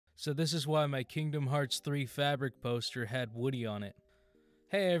So this is why my Kingdom Hearts 3 fabric poster had Woody on it.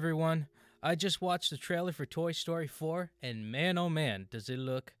 Hey everyone, I just watched the trailer for Toy Story 4, and man oh man, does it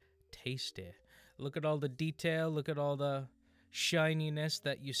look tasty. Look at all the detail, look at all the shininess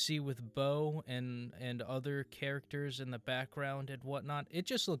that you see with Bo and other characters in the background and whatnot. It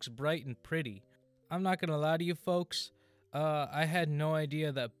just looks bright and pretty. I'm not gonna lie to you folks, I had no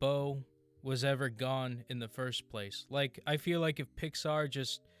idea that Bo was ever gone in the first place. Like, I feel like if Pixar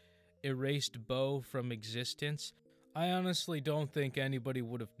just erased Bo from existence, I honestly don't think anybody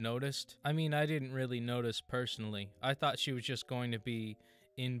would have noticed. I mean, I didn't really notice personally. I thought she was just going to be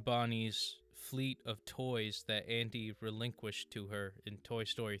in Bonnie's fleet of toys that Andy relinquished to her in Toy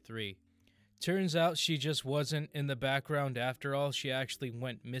Story 3. Turns out she just wasn't in the background after all. She actually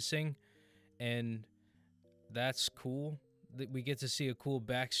went missing, and that's cool. We get to see a cool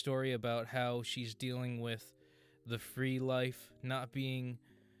backstory about how she's dealing with the free life, not being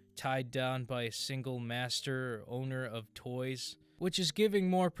tied down by a single master or owner of toys, which is giving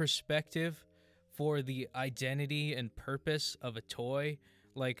more perspective for the identity and purpose of a toy.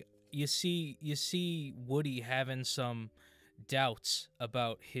 Like, you see Woody having some doubts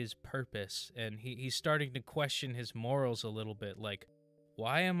about his purpose, and he's starting to question his morals a little bit. Like,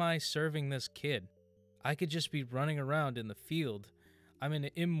 why am I serving this kid? I could just be running around in the field. I'm an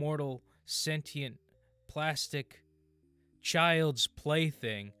immortal, sentient, plastic, child's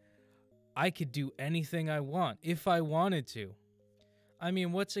plaything. I could do anything I want, if I wanted to. I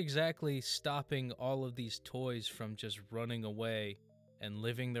mean, what's exactly stopping all of these toys from just running away and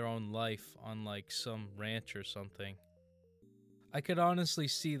living their own life on, like, some ranch or something? I could honestly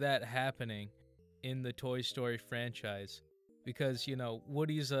see that happening in the Toy Story franchise. Because, you know,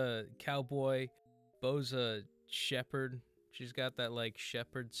 Woody's a cowboy, Bo's a shepherd. She's got that, like,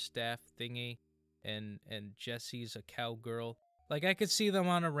 shepherd staff thingy. And Jessie's a cowgirl. Like, I could see them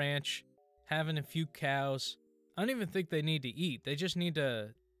on a ranch, having a few cows. I don't even think they need to eat. They just need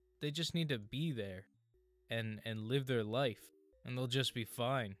to be there and live their life, and they'll just be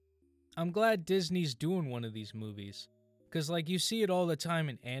fine. I'm glad Disney's doing one of these movies, cuz like you see it all the time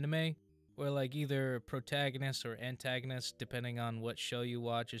in anime where like either protagonist or antagonist, depending on what show you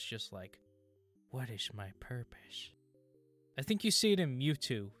watch, is just like, what is my purpose? I think you see it in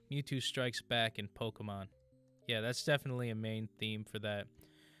Mewtwo. Mewtwo Strikes Back in Pokemon. Yeah, that's definitely a main theme for that.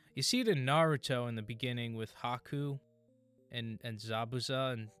 You see it in Naruto in the beginning with Haku and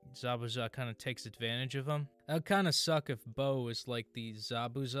Zabuza, and Zabuza kind of takes advantage of him. That would kind of suck if Bo is like the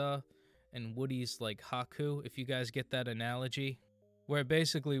Zabuza and Woody's like Haku, if you guys get that analogy. Where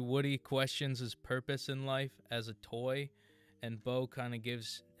basically Woody questions his purpose in life as a toy, and Bo kind of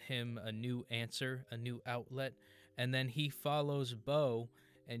gives him a new answer, a new outlet, and then he follows Bo,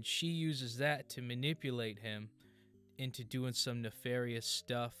 and she uses that to manipulate him into doing some nefarious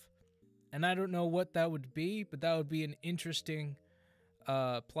stuff. And I don't know what that would be, but that would be an interesting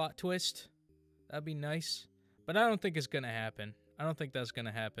plot twist. That'd be nice. But I don't think it's gonna happen. I don't think that's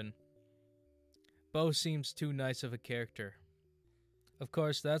gonna happen. Bo seems too nice of a character. Of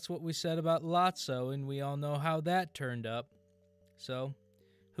course, that's what we said about Lotso, and we all know how that turned up. So,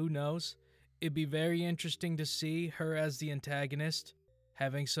 who knows? It'd be very interesting to see her as the antagonist,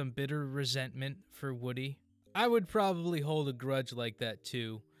 having some bitter resentment for Woody. I would probably hold a grudge like that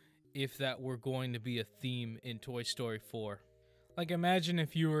too, if that were going to be a theme in Toy Story 4. Like, imagine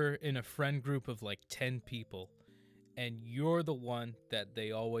if you were in a friend group of like 10 people, and you're the one that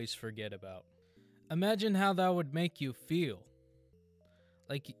they always forget about. Imagine how that would make you feel.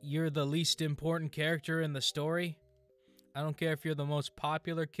 Like, you're the least important character in the story. I don't care if you're the most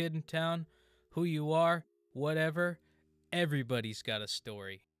popular kid in town, who you are, whatever. Everybody's got a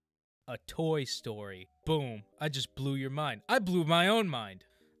story. A toy story. Boom. I just blew your mind. I blew my own mind.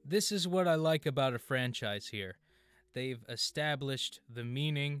 This is what I like about a franchise here. They've established the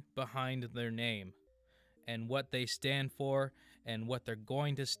meaning behind their name and what they stand for and what they're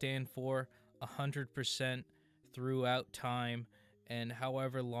going to stand for 100% throughout time and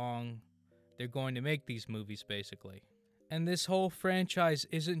however long they're going to make these movies, basically. And this whole franchise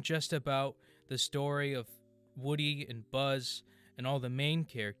isn't just about the story of Woody and Buzz and all the main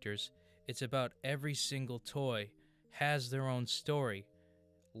characters. It's about every single toy has their own story.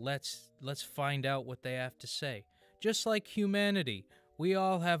 Let's find out what they have to say. Just like humanity, we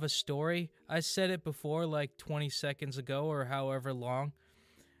all have a story. I said it before, like 20 seconds ago or however long.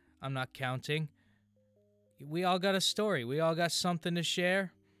 I'm not counting. We all got a story. We all got something to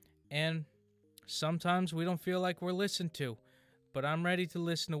share. And sometimes we don't feel like we're listened to. But I'm ready to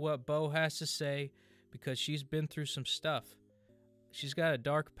listen to what Bo has to say because she's been through some stuff. She's got a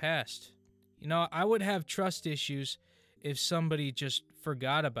dark past. You know, I would have trust issues if somebody just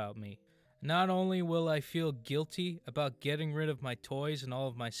forgot about me. Not only will I feel guilty about getting rid of my toys and all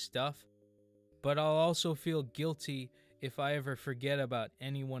of my stuff, but I'll also feel guilty if I ever forget about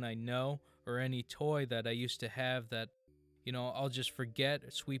anyone I know or any toy that I used to have that, I'll just forget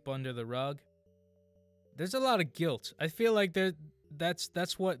or sweep under the rug. There's a lot of guilt. I feel like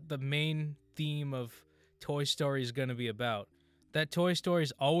that's what the main theme of Toy Story is going to be about. That Toy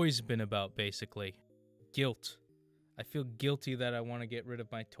Story's always been about, basically. Guilt. I feel guilty that I want to get rid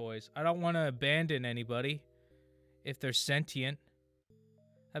of my toys. I don't want to abandon anybody if they're sentient.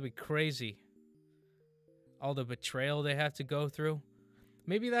 That'd be crazy. All the betrayal they have to go through.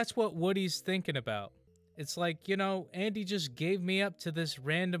 Maybe that's what Woody's thinking about. It's like, Andy just gave me up to this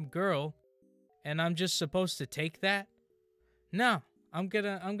random girl, and I'm just supposed to take that? No, I'm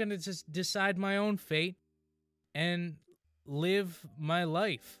gonna just decide my own fate and live my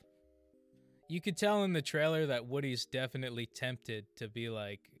life. You could tell in the trailer that Woody's definitely tempted to be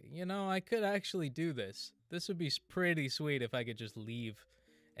like, I could actually do this. This would be pretty sweet if I could just leave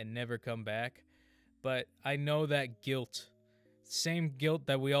and never come back. But I know that guilt, same guilt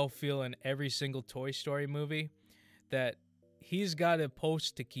that we all feel in every single Toy Story movie, that he's got a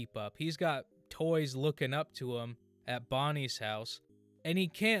post to keep up. He's got toys looking up to him at Bonnie's house, and he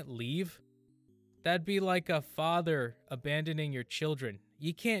can't leave. That'd be like a father abandoning your children.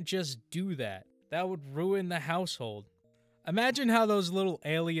 You can't just do that. That would ruin the household. Imagine how those little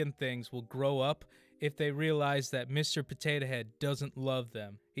alien things will grow up if they realize that Mr. Potato Head doesn't love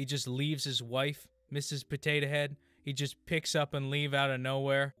them. He just leaves his wife, Mrs. Potato Head. He just picks up and leave out of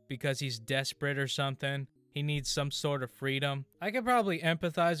nowhere because he's desperate or something. He needs some sort of freedom. I could probably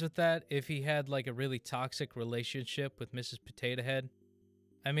empathize with that if he had like a really toxic relationship with Mrs. Potato Head.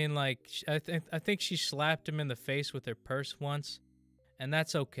 I mean, like, I think she slapped him in the face with her purse once, and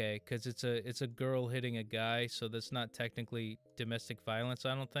that's okay because it's a girl hitting a guy, so that's not technically domestic violence,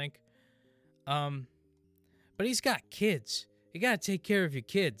 I don't think. But he's got kids. You gotta take care of your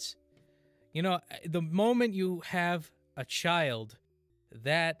kids. The moment you have a child,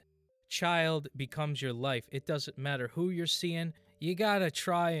 that child becomes your life. It doesn't matter who you're seeing. You gotta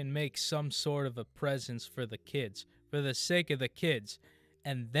try and make some sort of a presence for the kids, for the sake of the kids.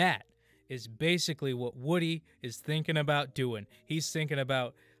 And that is basically what Woody is thinking about doing. He's thinking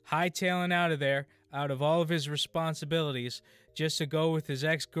about hightailing out of there, out of all of his responsibilities, just to go with his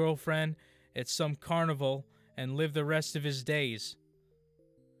ex-girlfriend at some carnival and live the rest of his days.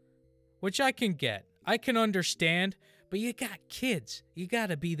 Which I can get. I can understand, but you got kids. You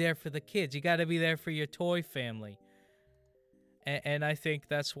gotta be there for the kids. You gotta be there for your toy family. And I think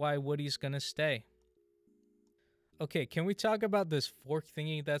that's why Woody's gonna stay. Okay, can we talk about this fork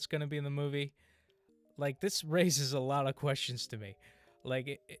thingy that's going to be in the movie? Like, this raises a lot of questions to me.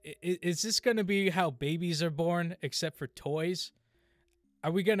 Like, is this going to be how babies are born, except for toys?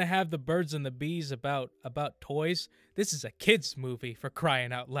 Are we going to have the birds and the bees about toys? This is a kid's movie, for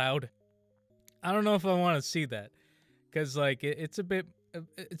crying out loud. I don't know if I want to see that. Because, like, it's a bit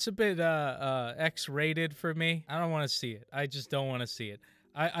X-rated for me. I don't want to see it. I just don't want to see it.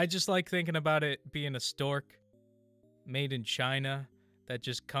 I just like thinking about it being a stork made in China that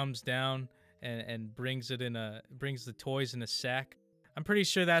just comes down and brings the toys in a sack. I'm pretty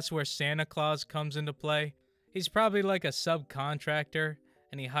sure that's where Santa Claus comes into play. He's probably like a subcontractor,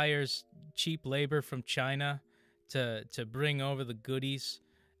 and he hires cheap labor from China to bring over the goodies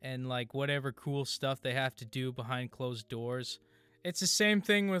and like whatever cool stuff they have to do behind closed doors. It's the same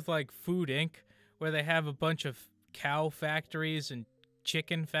thing with like Food Inc., where they have a bunch of cow factories and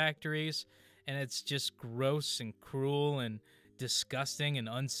chicken factories, and it's just gross and cruel and disgusting and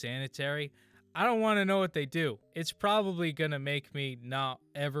unsanitary. I don't want to know what they do. It's probably going to make me not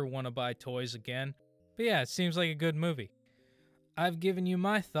ever want to buy toys again. But yeah, it seems like a good movie. I've given you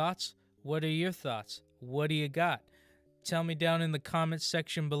my thoughts. What are your thoughts? What do you got? Tell me down in the comments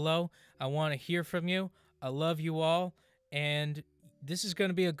section below. I want to hear from you. I love you all, and this is going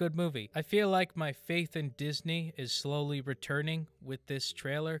to be a good movie. I feel like my faith in Disney is slowly returning with this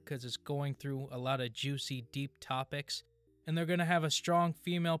trailer because it's going through a lot of juicy, deep topics. And they're going to have a strong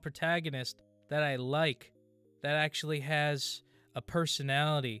female protagonist that I like, that actually has a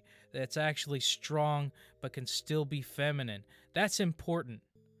personality, that's actually strong but can still be feminine. That's important.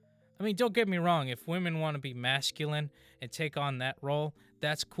 I mean, don't get me wrong, if women want to be masculine and take on that role,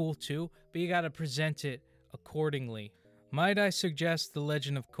 that's cool too, but you got to present it accordingly. Might I suggest The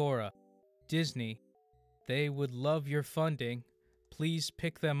Legend of Korra? Disney, they would love your funding. Please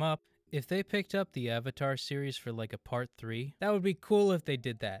pick them up. If they picked up the Avatar series for like a part 3, that would be cool if they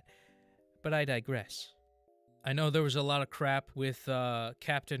did that. But I digress. I know there was a lot of crap with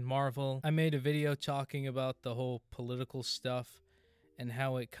Captain Marvel. I made a video talking about the whole political stuff and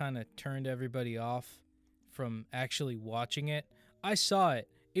how it kind of turned everybody off from actually watching it. I saw it.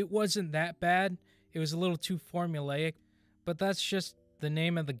 It wasn't that bad. It was a little too formulaic, but that's just the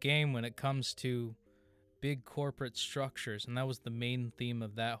name of the game when it comes to big corporate structures, and that was the main theme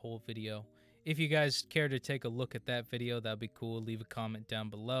of that whole video. If you guys care to take a look at that video, that'd be cool. Leave a comment down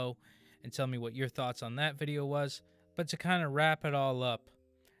below and tell me what your thoughts on that video was. But to kind of wrap it all up,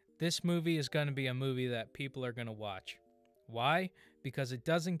 this movie is going to be a movie that people are going to watch. Why? Because it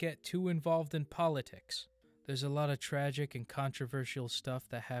doesn't get too involved in politics. There's a lot of tragic and controversial stuff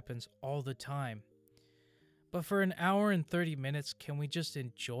that happens all the time. But for an hour and 30 minutes, can we just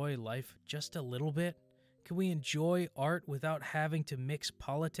enjoy life just a little bit? Can we enjoy art without having to mix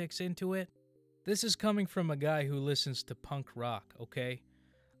politics into it? This is coming from a guy who listens to punk rock, okay?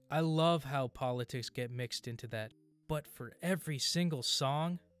 I love how politics get mixed into that. But for every single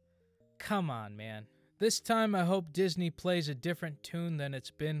song? Come on, man. This time I hope Disney plays a different tune than it's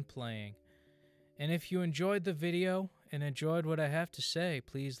been playing. And if you enjoyed the video and enjoyed what I have to say,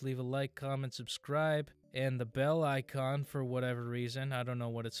 please leave a like, comment, subscribe, and the bell icon for whatever reason. I don't know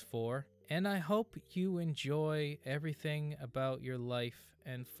what it's for. And I hope you enjoy everything about your life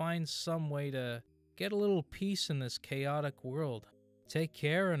and find some way to get a little peace in this chaotic world. Take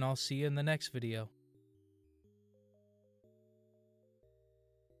care, and I'll see you in the next video.